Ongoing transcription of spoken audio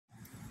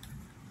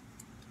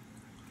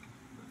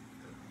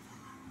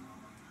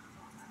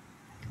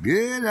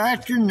Good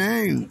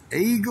afternoon,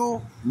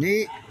 Eagle,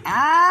 Nick,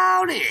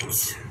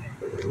 Audits.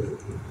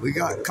 We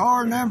got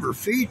car number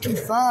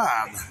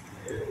 55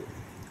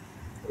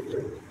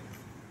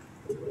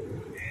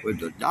 with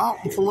the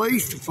Dalton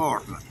Police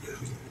Department.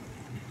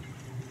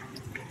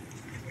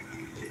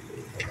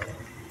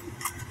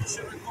 You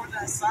should record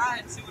that sign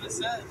and see what it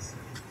says.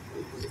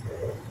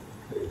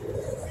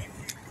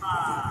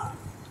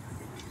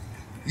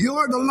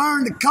 You're to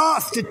learn the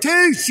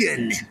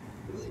Constitution,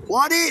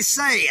 what it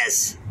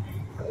says.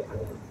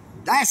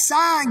 That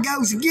sign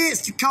goes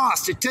against the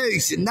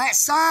Constitution. That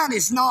sign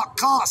is not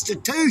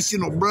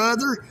constitutional,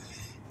 brother.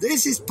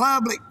 This is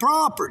public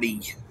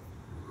property.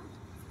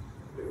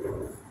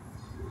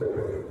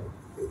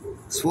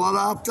 That's what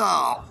I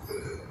thought.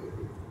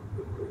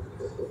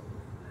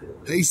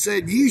 He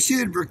said you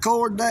should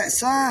record that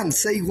sign and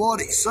see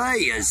what it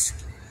says.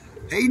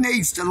 He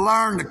needs to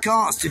learn the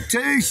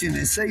Constitution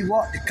and see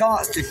what the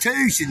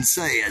Constitution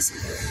says.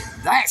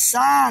 That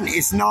sign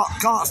is not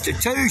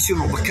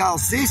constitutional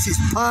because this is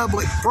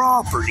public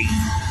property.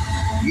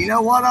 You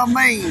know what I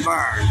mean,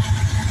 Vern?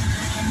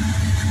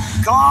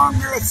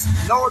 Congress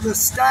nor the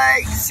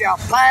state shall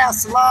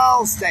pass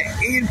laws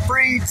that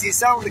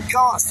infringes on the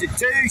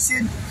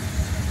Constitution,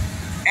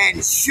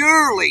 and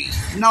surely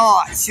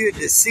not should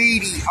the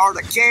city or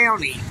the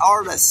county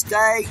or the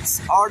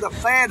states or the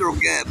federal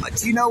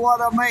government. You know what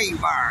I mean,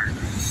 Vern?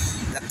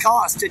 The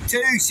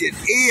Constitution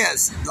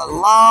is the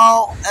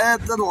law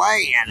of the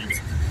land.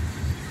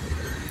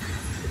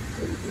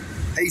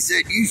 He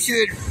said you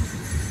should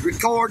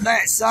record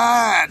that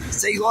sign,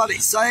 see what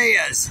it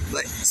says.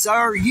 But,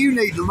 sir, you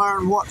need to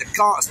learn what the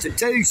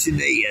Constitution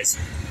is.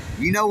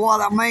 You know what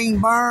I mean,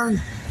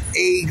 Vern?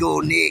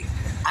 Eagle, Nick.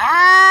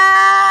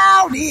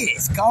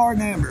 It's car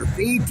number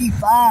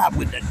 55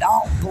 with the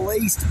Dalton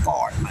Police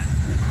Department.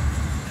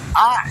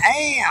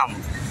 I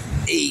am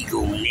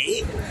Eagle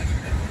Nick.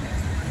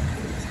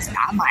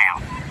 I'm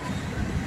out.